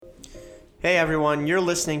Hey everyone, you're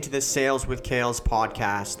listening to the Sales with Kales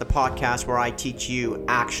podcast, the podcast where I teach you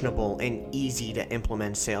actionable and easy to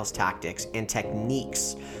implement sales tactics and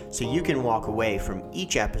techniques so you can walk away from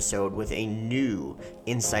each episode with a new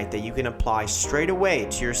insight that you can apply straight away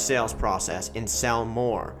to your sales process and sell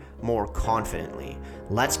more confidently.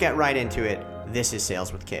 Let's get right into it. This is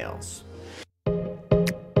Sales with Kales.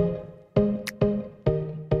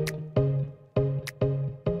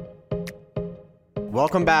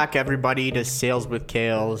 Welcome back, everybody, to Sales with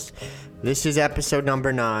Kales. This is episode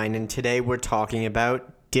number 9, and today we're talking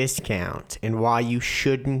about discount and why you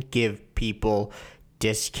shouldn't give people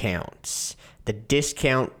discounts. The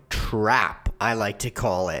discount trap, I like to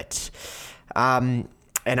call it. And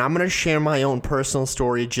I'm going to share my own personal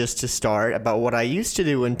story just to start about what I used to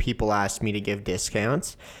do when people asked me to give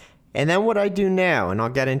discounts, and then what I do now. And I'll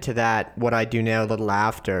get into that, what I do now, a little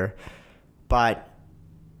after. But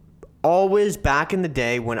always back in the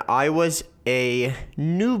day when I was a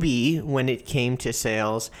newbie when it came to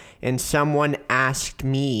sales and someone asked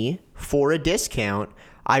me for a discount,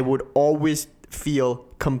 I would always feel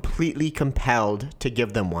completely compelled to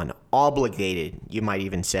give them one. Obligated, you might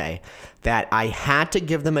even say, that I had to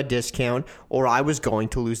give them a discount or I was going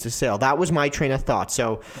to lose the sale. That was my train of thought.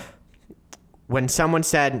 So when someone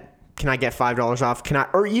said, can I get $5 off? Can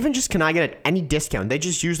I get any discount? They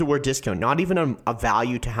just use the word discount, not even a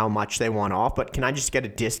value to how much they want off, but can I just get a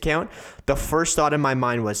discount? The first thought in my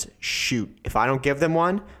mind was, shoot, if I don't give them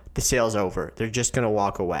one, the sale's over. They're just going to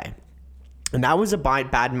walk away. And that was a bad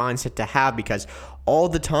mindset to have, because all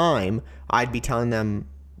the time I'd be telling them,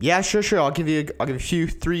 yeah, sure. I'll give you a few,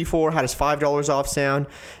 3, 4, how does $5 off sound?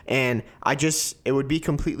 And it would be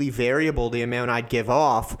completely variable, the amount I'd give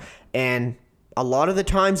off. And a lot of the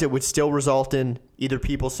times it would still result in either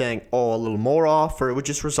people saying, oh, a little more off, or it would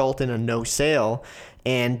just result in a no sale.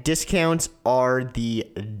 And discounts are the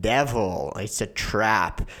devil. It's a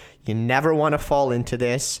trap. You never want to fall into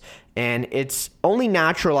this. And it's only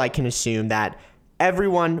natural, I can assume, that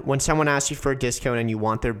everyone, when someone asks you for a discount and you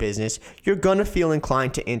want their business, you're going to feel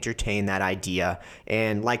inclined to entertain that idea.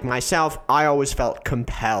 And like myself, I always felt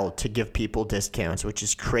compelled to give people discounts, which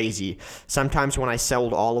is crazy. Sometimes when I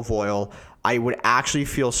sold olive oil, I would actually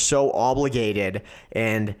feel so obligated,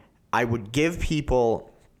 and I would give people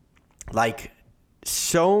like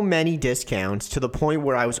so many discounts to the point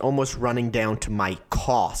where I was almost running down to my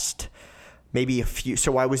cost. Maybe a few.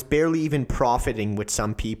 So I was barely even profiting with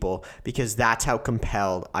some people, because that's how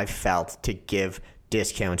compelled I felt to give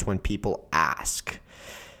discounts when people ask.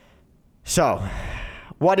 So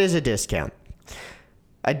what is a discount?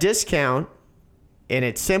 A discount, in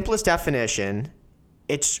its simplest definition,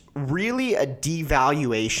 it's really a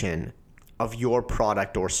devaluation of your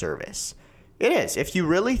product or service. It is. If you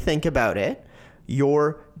really think about it,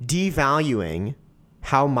 you're devaluing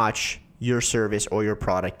how much your service or your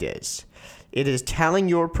product is. It is telling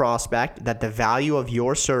your prospect that the value of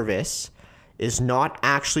your service is not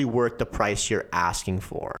actually worth the price you're asking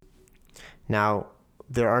for. Now,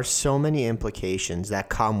 there are so many implications that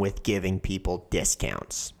come with giving people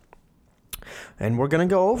discounts, and we're going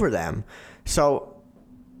to go over them. So,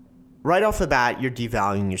 right off the bat, you're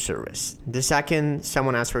devaluing your service. The second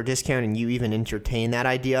someone asks for a discount and you even entertain that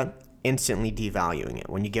idea, instantly devaluing it.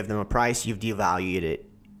 When you give them a price, you've devalued it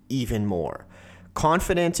even more.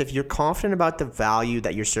 Confidence, if you're confident about the value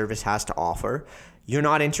that your service has to offer, you're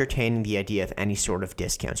not entertaining the idea of any sort of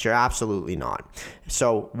discounts. You're absolutely not.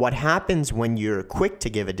 So what happens when you're quick to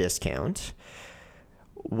give a discount,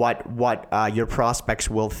 what your prospects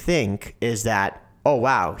will think is that, oh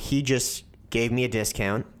wow, he just gave me a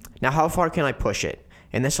discount. Now, how far can I push it?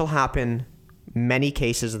 And this will happen many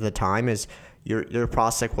cases of the time. Is your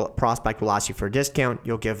prospect will ask you for a discount.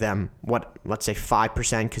 You'll give them let's say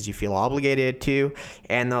 5% because you feel obligated to,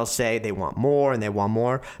 and they'll say they want more and they want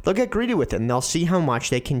more. They'll get greedy with it, and they'll see how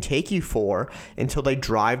much they can take you for until they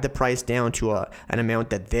drive the price down to an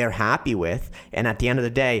amount that they're happy with. And at the end of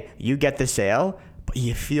the day, you get the sale, but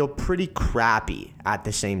you feel pretty crappy at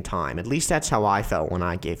the same time. At least that's how I felt when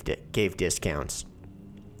I gave discounts.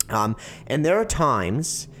 And there are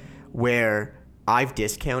times where I've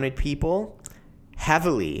discounted people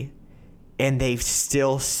heavily and they've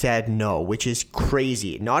still said no, which is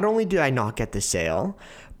crazy. Not only did I not get the sale,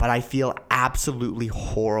 but I feel absolutely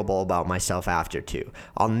horrible about myself after too.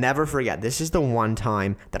 I'll never forget. This is the one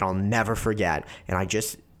time that I'll never forget, and I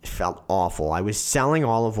just felt awful. I was selling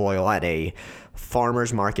olive oil at a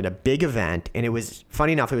farmer's market, a big event, and it was,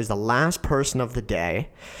 funny enough, it was the last person of the day,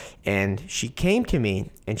 and she came to me,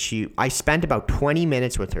 and I spent about 20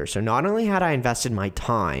 minutes with her. So not only had I invested my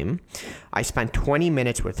time, I spent 20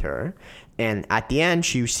 minutes with her, and at the end,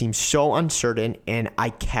 she seemed so uncertain, and I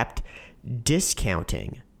kept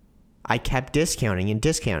discounting. I kept discounting and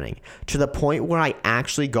discounting to the point where I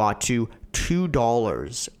actually got to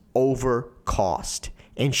 $2 over cost.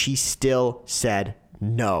 And she still said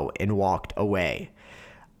no and walked away.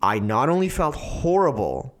 I not only felt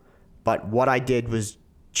horrible, but what I did was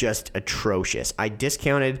just atrocious. I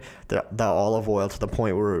discounted the olive oil to the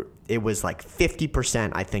point where it was like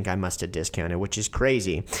 50%. I think I must have discounted, which is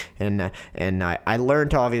crazy. And I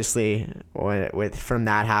learned obviously from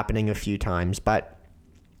that happening a few times. But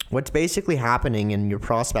what's basically happening in your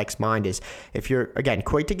prospect's mind is if you're, again,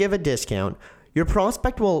 quick to give a discount, your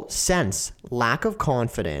prospect will sense lack of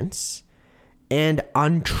confidence and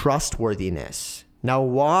untrustworthiness. Now,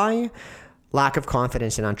 why lack of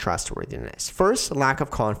confidence and untrustworthiness? First, lack of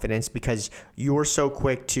confidence because you're so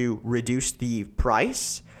quick to reduce the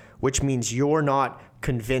price, which means you're not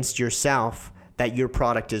convinced yourself that your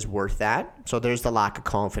product is worth that. So there's the lack of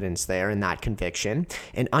confidence there and that conviction.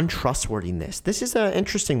 And untrustworthiness. This is an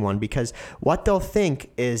interesting one because what they'll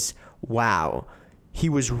think is, wow, he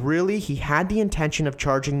had the intention of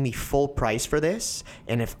charging me full price for this.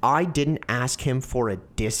 And if I didn't ask him for a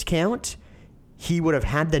discount, he would have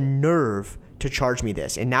had the nerve to charge me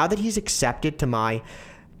this. And now that he's accepted to my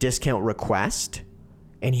discount request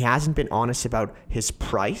and he hasn't been honest about his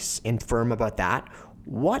price and firm about that,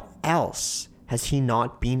 what else has he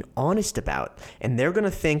not been honest about? And they're going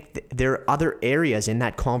to think there are other areas in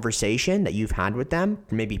that conversation that you've had with them,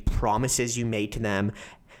 maybe promises you made to them,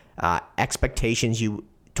 expectations you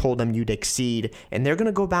told them you'd exceed, and they're going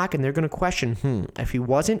to go back and they're going to question, if he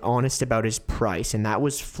wasn't honest about his price and that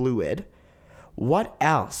was fluid, what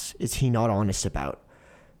else is he not honest about?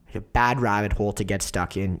 A bad rabbit hole to get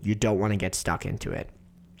stuck in. You don't want to get stuck into it.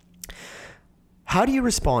 How do you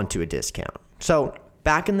respond to a discount? So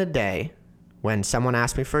back in the day, when someone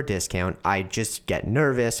asked me for a discount, I'd just get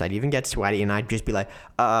nervous. I'd even get sweaty, and I'd just be like,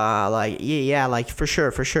 yeah, like for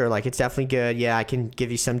sure. Like, it's definitely good. Yeah, I can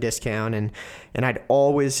give you some discount. And I'd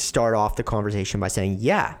always start off the conversation by saying,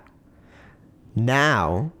 yeah.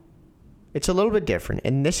 Now, it's a little bit different,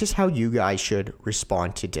 and this is how you guys should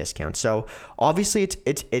respond to discounts. So obviously,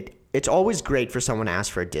 it's always great for someone to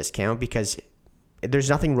ask for a discount because there's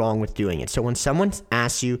nothing wrong with doing it. So when someone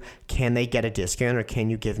asks you, can they get a discount or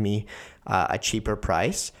can you give me a cheaper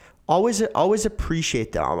price? Always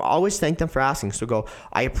appreciate them. Always thank them for asking. So go,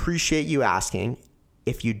 I appreciate you asking.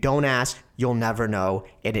 If you don't ask, you'll never know,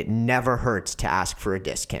 and it never hurts to ask for a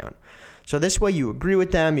discount. So this way you agree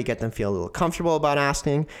with them, you get them feel a little comfortable about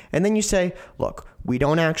asking, and then you say, look, we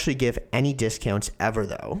don't actually give any discounts ever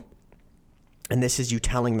though. And this is you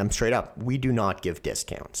telling them straight up, we do not give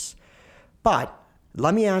discounts. But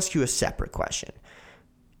let me ask you a separate question.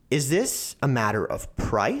 Is this a matter of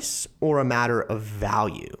price or a matter of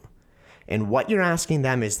value? And what you're asking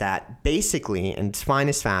them is that basically, in its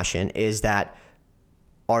finest fashion, is that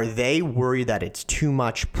are they worried that it's too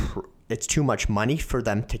much money for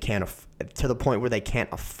them to the point where they can't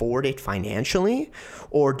afford it financially,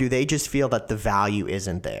 or do they just feel that the value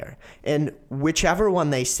isn't there? And whichever one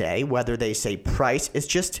they say, whether they say price,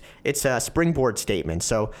 it's a springboard statement.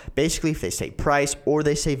 So basically, if they say price or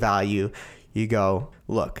they say value, you go,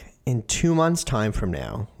 look, in 2 months' time from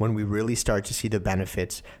now, when we really start to see the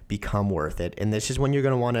benefits become worth it, and this is when you're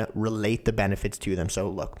going to want to relate the benefits to them. So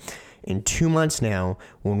look, in 2 months now,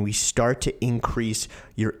 when we start to increase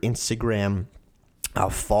your Instagram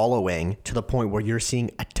following to the point where you're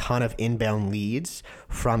seeing a ton of inbound leads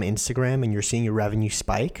from Instagram and you're seeing your revenue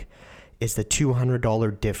spike, is the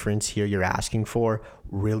 $200 difference here you're asking for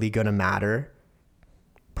really going to matter?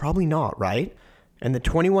 Probably not, right? And the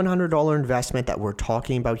 $2,100 investment that we're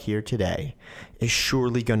talking about here today is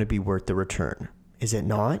surely going to be worth the return. Is it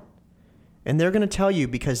not? And they're going to tell you,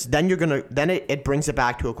 because then it brings it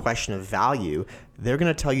back to a question of value. They're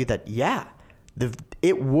going to tell you that, yeah,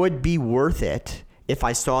 it would be worth it if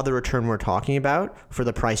I saw the return we're talking about for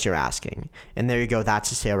the price you're asking. And there you go.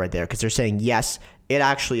 That's a sale right there, because they're saying, yes, it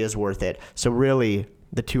actually is worth it. So really,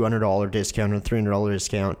 the $200 discount or $300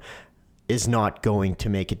 discount is not going to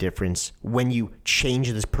make a difference when you change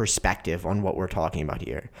this perspective on what we're talking about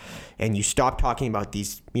here. And you stop talking about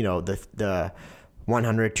these, the $100,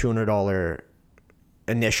 $200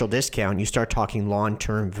 initial discount, you start talking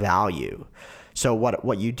long-term value. So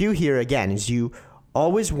what you do here, again, is you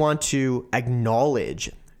always want to acknowledge.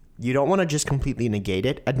 You don't want to just completely negate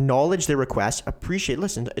it. Acknowledge the request. Appreciate.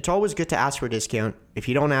 Listen, it's always good to ask for a discount. If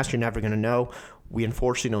you don't ask, you're never going to know. We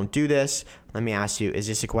unfortunately don't do this. Let me ask you, is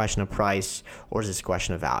this a question of price or is this a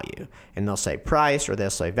question of value? And they'll say price or they'll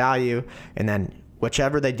say value. And then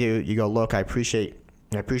whichever they do, you go, look, I appreciate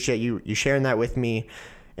you sharing that with me.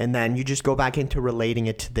 And then you just go back into relating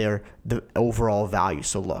it to the overall value.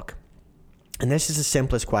 So look, And this is the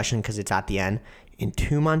simplest question because it's at the end. In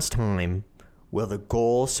 2 months' time, will the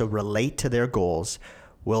goals, so relate to their goals,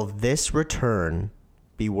 will this return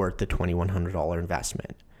be worth the $2,100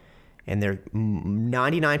 investment? And they're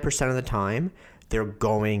 99% of the time, they're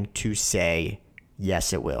going to say,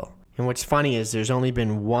 yes, it will. And what's funny is there's only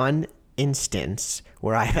been one instance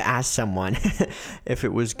where I've asked someone if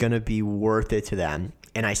it was going to be worth it to them.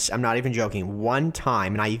 And I'm not even joking. One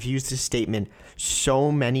time, and I've used this statement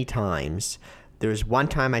so many times, there was one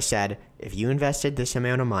time I said, if you invested this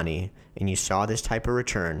amount of money and you saw this type of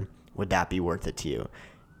return, would that be worth it to you?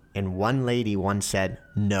 And one lady once said,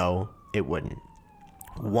 no, it wouldn't.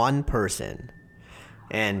 One person.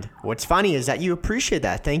 And what's funny is that you appreciate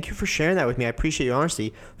that. Thank you for sharing that with me. I appreciate your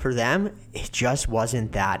honesty. For them, it just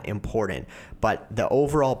wasn't that important. But the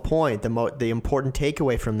overall point, the important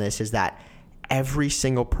takeaway from this is that every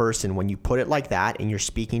single person, when you put it like that and you're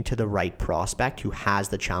speaking to the right prospect who has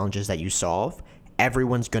the challenges that you solve,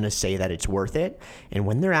 everyone's going to say that it's worth it. And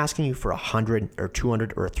when they're asking you for $100 or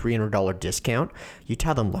 $200 or $300 discount, you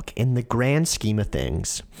tell them, look, in the grand scheme of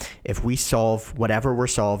things, if we solve whatever we're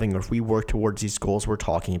solving or if we work towards these goals we're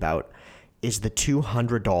talking about, is the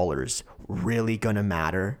 $200 really going to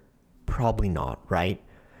matter? Probably not, right?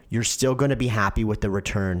 You're still going to be happy with the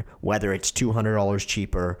return, whether it's $200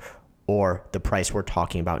 cheaper or the price we're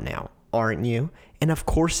talking about now, aren't you? And of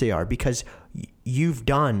course they are, because you've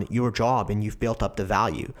done your job and you've built up the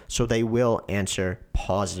value. So they will answer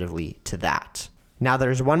positively to that. Now,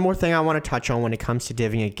 there's one more thing I want to touch on when it comes to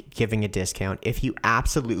giving a discount. If you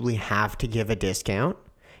absolutely have to give a discount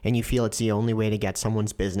and you feel it's the only way to get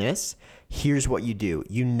someone's business, here's what you do.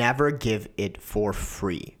 You never give it for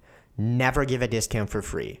free. Never give a discount for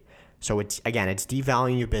free. So it's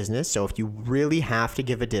devaluing your business. So if you really have to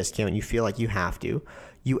give a discount, you feel like you have to,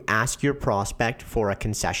 you ask your prospect for a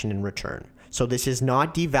concession in return. So this is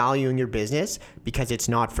not devaluing your business because it's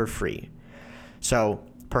not for free. So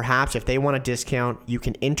perhaps if they want a discount, you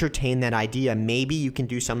can entertain that idea. Maybe you can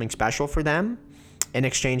do something special for them in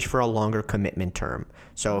exchange for a longer commitment term.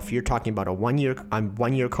 So if you're talking about a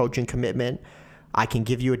one-year coaching commitment, I can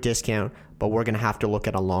give you a discount, but we're going to have to look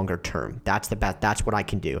at a longer term. That's the best. That's what I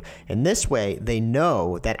can do. And this way, they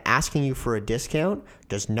know that asking you for a discount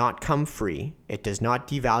does not come free. It does not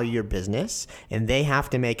devalue your business, and they have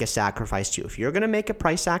to make a sacrifice too. If you're going to make a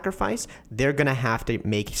price sacrifice, they're going to have to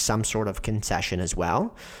make some sort of concession as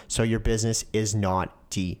well. So your business is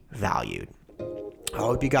not devalued. I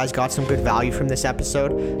hope you guys got some good value from this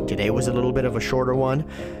episode. Today was a little bit of a shorter one.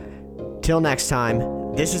 Till next time,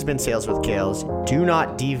 this has been Sales with Kales. Do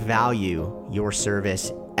not devalue your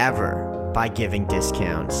service ever by giving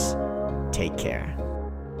discounts. Take care.